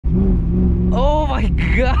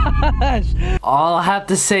my gosh! All I have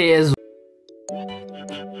to say is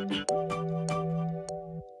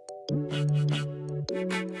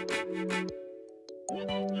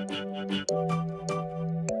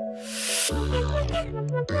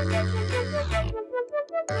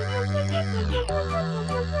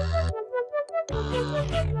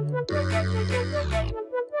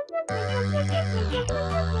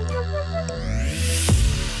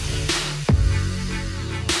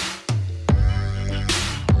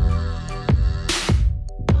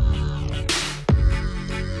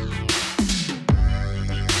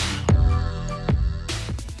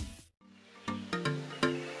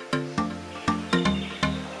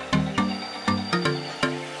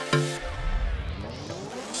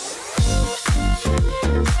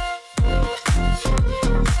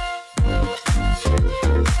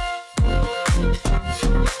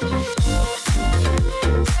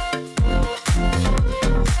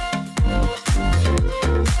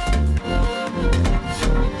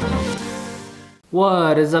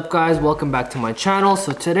what is up, guys? Welcome back to my channel.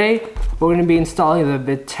 So today we're going to be installing the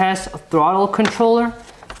Vitesse throttle controller,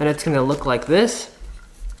 and it's going to look like this.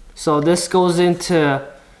 So this goes into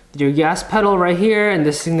your gas pedal right here, and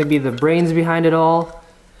this is going to be the brains behind it all,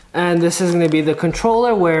 and this is going to be the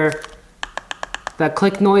controller, where that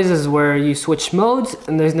click noise is where you switch modes,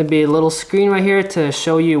 and there's going to be a little screen right here to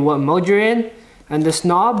show you what mode you're in, and this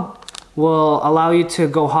knob will allow you to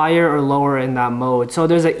go higher or lower in that mode. So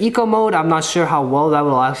there's an eco mode. I'm not sure how well that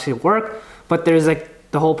will actually work, but there's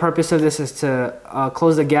like the whole purpose of this is to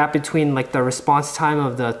close the gap between like the response time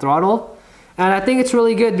of the throttle. And I think it's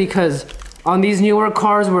really good because on these newer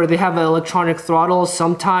cars where they have an electronic throttle,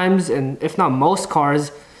 sometimes, and if not most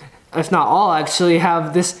cars, if not all, actually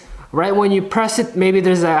have this right when you press it, maybe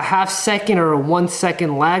there's a half second or a 1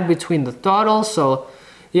 second lag between the throttle. So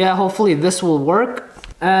yeah, hopefully this will work.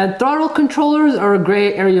 And throttle controllers are a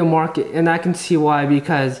gray area market, and I can see why,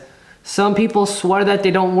 because some people swear that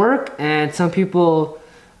they don't work, and some people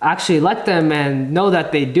actually like them and know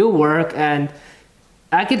that they do work. And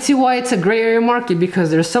I can see why it's a gray area market,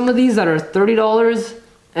 because there's some of these that are $30,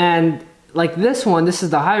 and like this one, this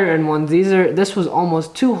is the higher end one, this was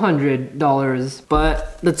almost $200.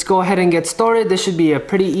 But let's go ahead and get started. This should be a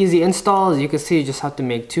pretty easy install. As you can see, you just have to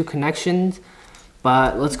make 2 connections,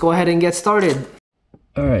 but let's go ahead and get started.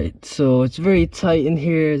 Alright, so it's very tight in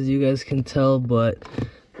here, as you guys can tell, but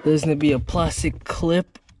there's gonna be a plastic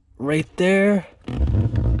clip right there.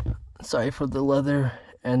 Sorry for the leather.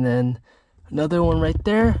 And then another one right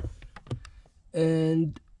there,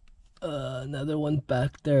 and another one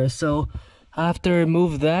back there. So I have to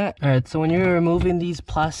remove that. Alright, so when you're removing these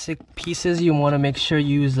plastic pieces, you want to make sure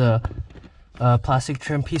you use a plastic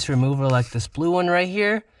trim piece remover like this blue one right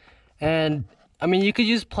here. And I mean, you could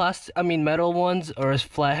use metal ones or a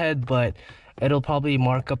flathead, but it'll probably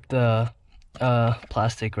mark up the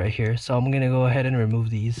plastic right here. So I'm gonna go ahead and remove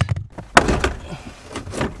these.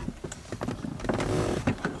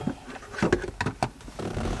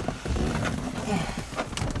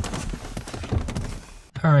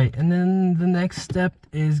 Alright, and then the next step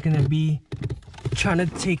is gonna be trying to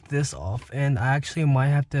take this off, and I actually might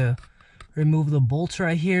have to remove the bolts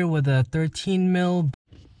right here with a 13 mil.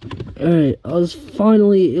 Alright, I was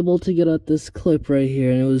finally able to get out this clip right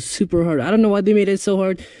here, and it was super hard. I don't know why they made it so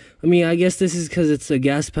hard. I mean, I guess this is because it's a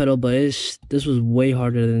gas pedal, but this was way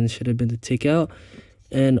harder than it should have been to take out.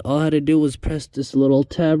 And all I had to do was press this little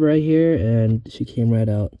tab right here, and she came right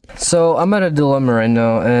out. So I'm at a dilemma right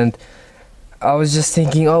now, and I was just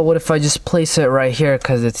thinking, oh, what if I just place it right here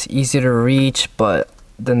because it's easy to reach, but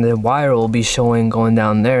then the wire will be showing going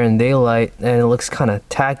down there in daylight, and it looks kind of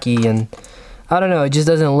tacky, and I don't know, it just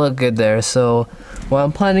doesn't look good there. So what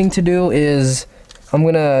I'm planning to do is I'm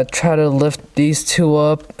gonna try to lift these 2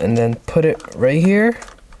 up and then put it right here,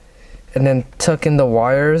 and then tuck in the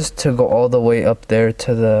wires to go all the way up there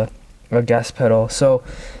to the gas pedal. So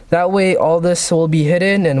that way all this will be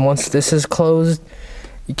hidden, and once this is closed,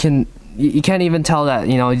 you can't even tell that,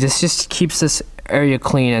 you know, this just keeps this area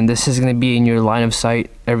clean, and this is gonna be in your line of sight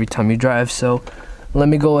every time you drive. So let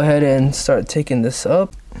me go ahead and start taking this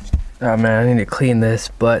up. Oh man, I need to clean this.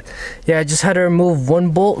 But yeah, I just had to remove 1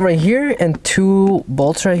 bolt right here and 2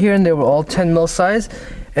 bolts right here, and they were all 10 mil size,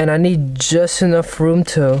 and I need just enough room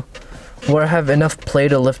to where I have enough play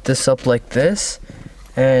to lift this up like this.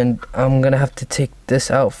 And I'm gonna have to take this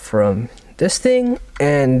out from this thing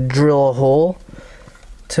and drill a hole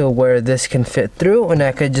to where this can fit through, and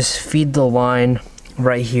I could just feed the line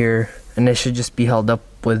right here, and it should just be held up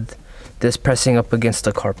with this pressing up against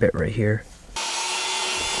the carpet right here.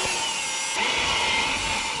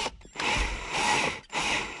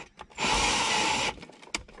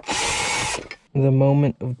 the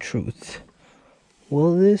moment of truth.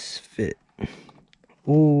 Will this fit?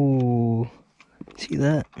 Ooh, see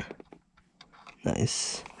that?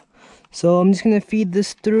 Nice. So I'm just gonna feed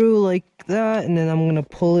this through like that, and then I'm gonna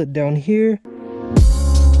pull it down here.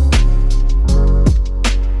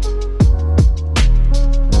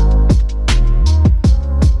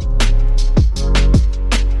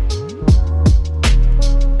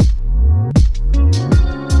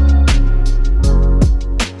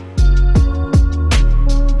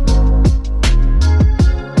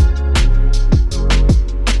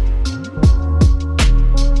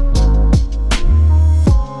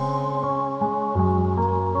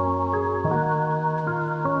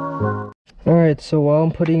 Alright, so while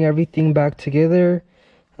I'm putting everything back together,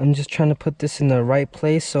 I'm just trying to put this in the right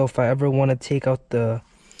place, so if I ever want to take out the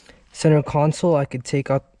center console, I could take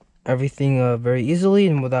out everything very easily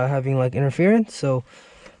and without having like interference. So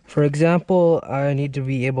for example, I need to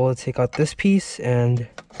be able to take out this piece, and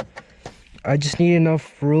I just need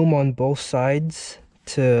enough room on both sides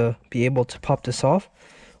to be able to pop this off.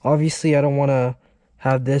 Obviously I don't want to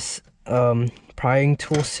have this prying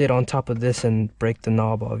tool sit on top of this and break the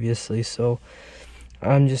knob, obviously, so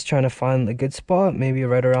I'm just trying to find a good spot, maybe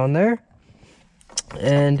right around there.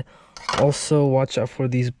 And also watch out for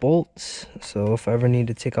these bolts, so if I ever need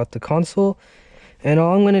to take out the console. And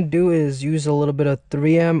all I'm gonna do is use a little bit of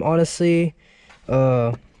 3M. Honestly,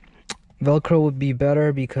 Velcro would be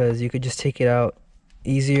better because you could just take it out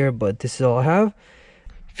easier, but this is all I have.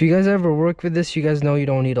 If you guys ever work with this, you guys know you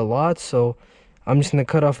don't need a lot, so I'm just gonna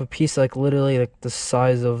cut off a piece like literally like the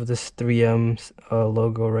size of this 3M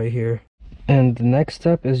logo right here. And the next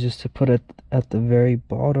step is just to put it at the very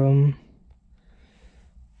bottom,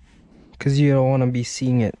 because you don't want to be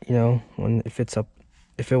seeing it, you know, when if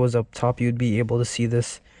it was up top, you'd be able to see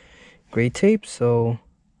this gray tape. So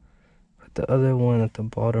put the other one at the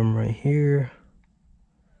bottom right here,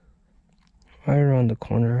 right around the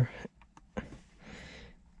corner,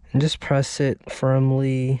 and just press it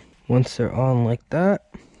firmly. Once they're on like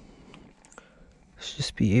that, let's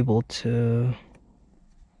just be able to,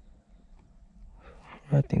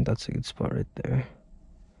 I think that's a good spot right there.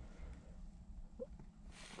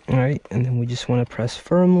 Alright, and then we just want to press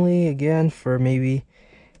firmly again for maybe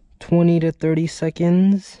 20 to 30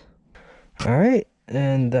 seconds. Alright,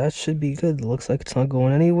 and that should be good. Looks like it's not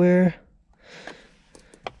going anywhere.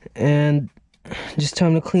 And just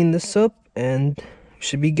time to clean this up and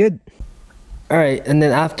should be good. Alright, and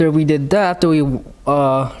then after we did that, after we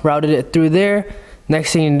routed it through there,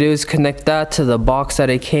 next thing you do is connect that to the box that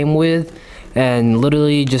it came with and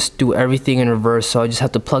literally just do everything in reverse. So I just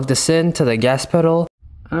have to plug this in to the gas pedal.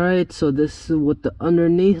 Alright, so this is what the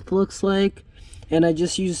underneath looks like, and I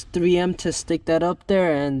just used 3M to stick that up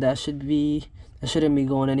there, and that shouldn't be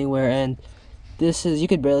going anywhere. And this is, you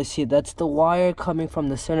could barely see it, that's the wire coming from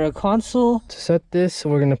the center console. To set this,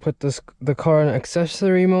 we're gonna put the car in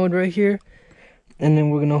accessory mode right here. And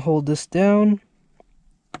then we're gonna hold this down.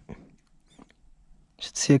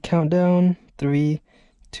 Should see a countdown. 3,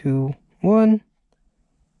 2, 1.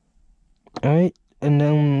 Alright, and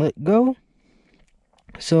then let go.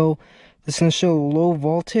 So this is gonna show low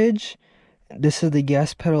voltage. This is the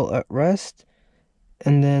gas pedal at rest.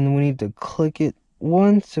 And then we need to click it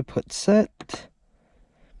once to put set.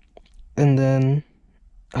 And then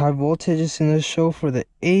high voltage is gonna show for the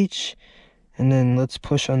H. And then let's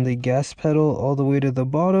push on the gas pedal all the way to the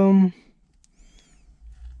bottom.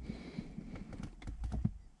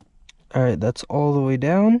 Alright, that's all the way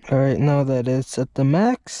down. Alright, now that it's at the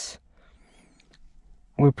max,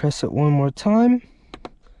 we press it one more time.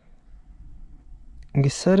 You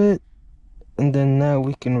set it, and then now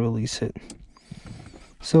we can release it.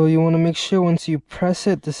 So you want to make sure once you press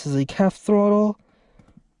it, this is like half throttle,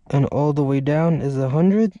 and all the way down is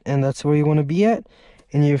 100, and that's where you want to be at.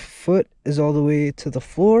 And your foot is all the way to the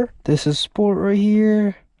floor. This is sport right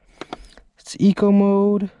here. It's eco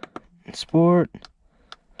mode, sport.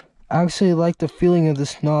 I actually like the feeling of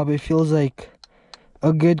this knob. It feels like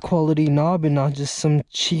a good quality knob and not just some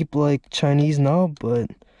cheap like Chinese knob.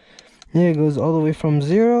 But yeah, it goes all the way from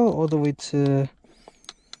 0 all the way to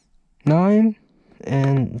 9.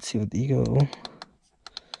 And let's see what the eco.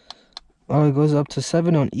 Oh, it goes up to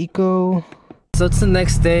 7 on eco. So it's the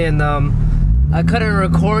next day, and I couldn't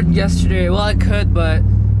record yesterday. Well, I could, but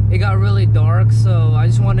it got really dark, so I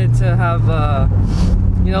just wanted to have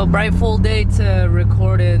you know, bright full day to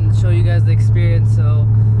record and show you guys the experience. So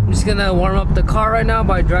I'm just gonna warm up the car right now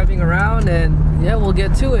by driving around, and yeah, we'll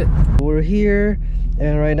get to it. We're here,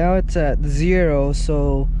 and right now it's at 0,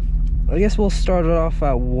 so I guess we'll start it off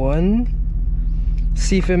at 1,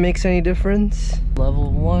 see if it makes any difference.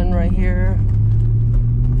 Level 1 right here.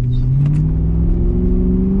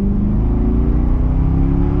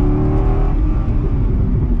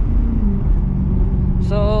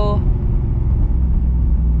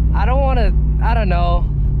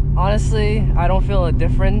 don't feel a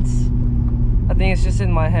difference. I think it's just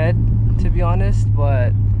in my head, to be honest,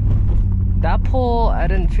 but that pull, I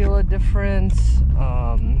didn't feel a difference.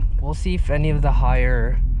 We'll see if any of the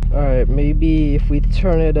higher. All right, maybe if we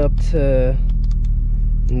turn it up to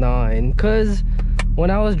 9, because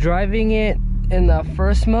when I was driving it in the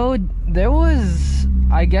first mode, there was,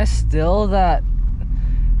 I guess, still that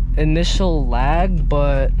initial lag,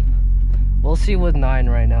 but we'll see with 9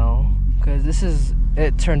 right now, because this is,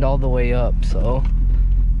 it turned all the way up, so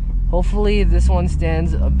hopefully this one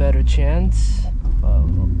stands a better chance, but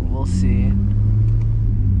we'll see.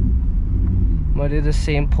 I'm gonna do the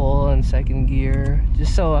same pull in second gear,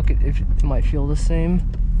 just so I could, if it might feel the same.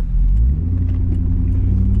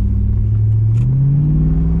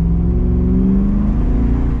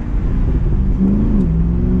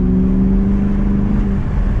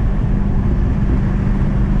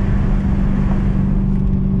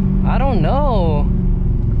 I don't know.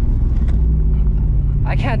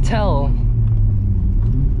 I can't tell.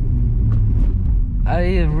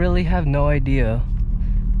 I really have no idea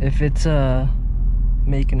if it's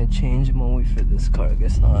making a change when we fit this car. I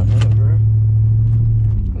guess not. Whatever.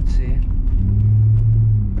 Let's see.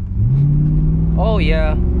 Oh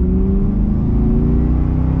yeah.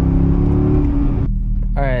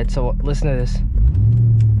 All right. So listen to this.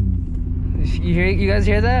 You hear? You guys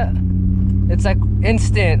hear that? It's like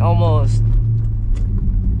instant almost.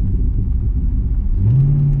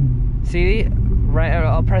 See? Right,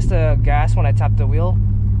 I'll press the gas when I tap the wheel.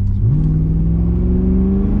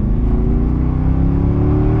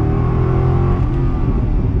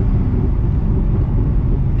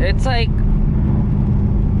 It's like,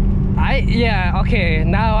 yeah, okay,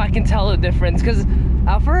 now I can tell the difference, because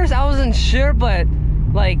at first I wasn't sure, but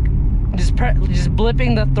like just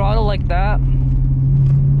blipping the throttle like that.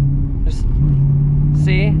 Just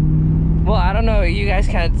see? Well, I don't know, you guys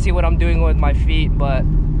can't see what I'm doing with my feet, but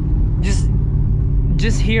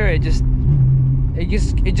just hear it,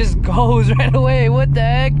 it just goes right away. What the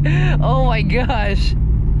heck? Oh my gosh.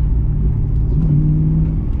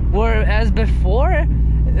 Whereas before,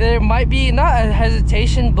 there might be not a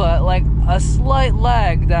hesitation, but like a slight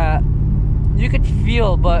lag that you could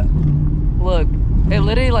feel. But look, it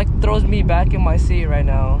literally like throws me back in my seat right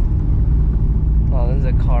now. Oh, there's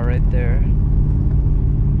a car right there.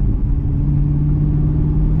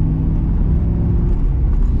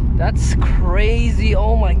 That's crazy.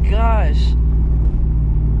 Oh my gosh.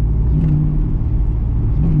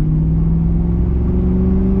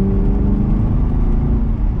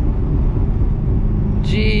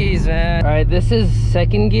 Jeez, man. All right, this is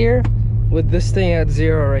second gear with this thing at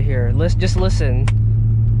 0 right here. Let's just listen.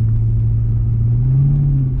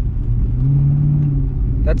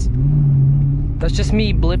 That's just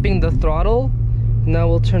me blipping the throttle. Now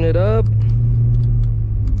we'll turn it up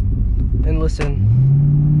and listen.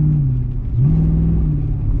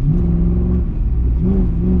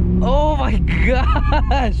 Oh my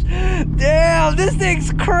gosh! Damn, this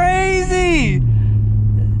thing's crazy!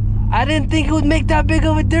 I didn't think it would make that big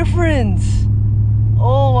of a difference.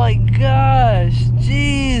 Oh my gosh,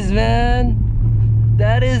 jeez, man.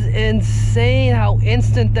 That is insane how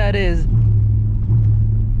instant that is.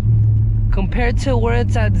 Compared to where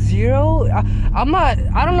it's at 0, I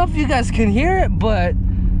don't know if you guys can hear it, but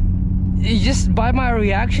just by my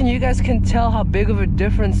reaction, you guys can tell how big of a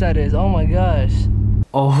difference that is. Oh my gosh.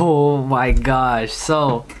 Oh my gosh.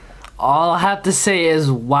 So all I have to say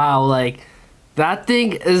is wow, like that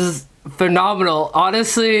thing is phenomenal.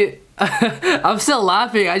 Honestly, I'm still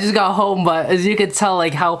laughing. I just got home, but as you can tell,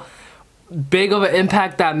 like how big of an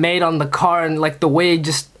impact that made on the car, and like the way it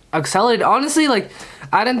just accelerated. Honestly, like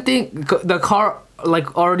I didn't think the car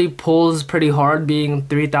like already pulls pretty hard, being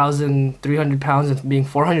 3,300 pounds and being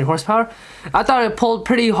 400 horsepower. I thought it pulled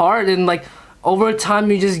pretty hard, and like over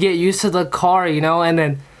time you just get used to the car, you know. And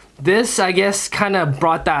then this, I guess, kind of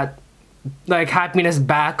brought that like happiness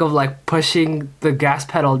back of like pushing the gas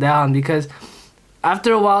pedal down, because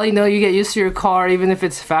after a while, you know, you get used to your car. Even if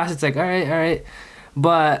it's fast, it's like all right.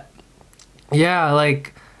 But yeah,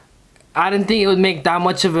 like I didn't think it would make that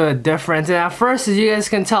much of a difference. And at first, as you guys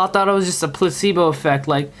can tell, I thought it was just a placebo effect,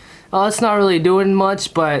 like, oh, it's not really doing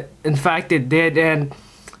much, but in fact it did. And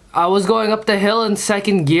I was going up the hill in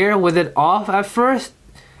second gear with it off at first,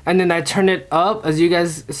 and then I turned it up, as you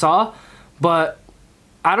guys saw. But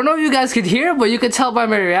I don't know if you guys could hear, but you could tell by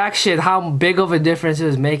my reaction how big of a difference it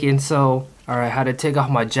was making. So alright, I had to take off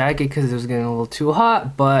my jacket because it was getting a little too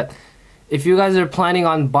hot. But if you guys are planning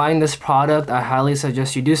on buying this product, I highly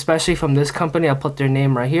suggest you do, especially from this company. I'll put their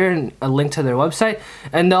name right here and a link to their website.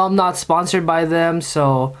 And no, I'm not sponsored by them,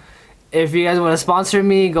 so If you guys want to sponsor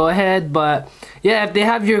me, go ahead. But yeah, if they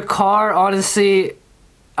have your car, honestly,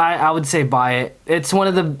 I would say buy it. It's one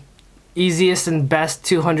of the easiest and best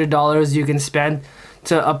 $200 you can spend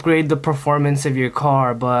to upgrade the performance of your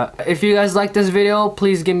car. But if you guys like this video,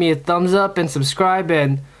 please give me a thumbs up and subscribe,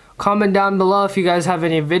 and comment down below if you guys have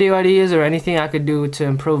any video ideas or anything I could do to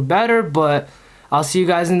improve better. But I'll see you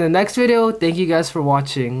guys in the next video. Thank you guys for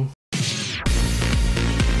watching.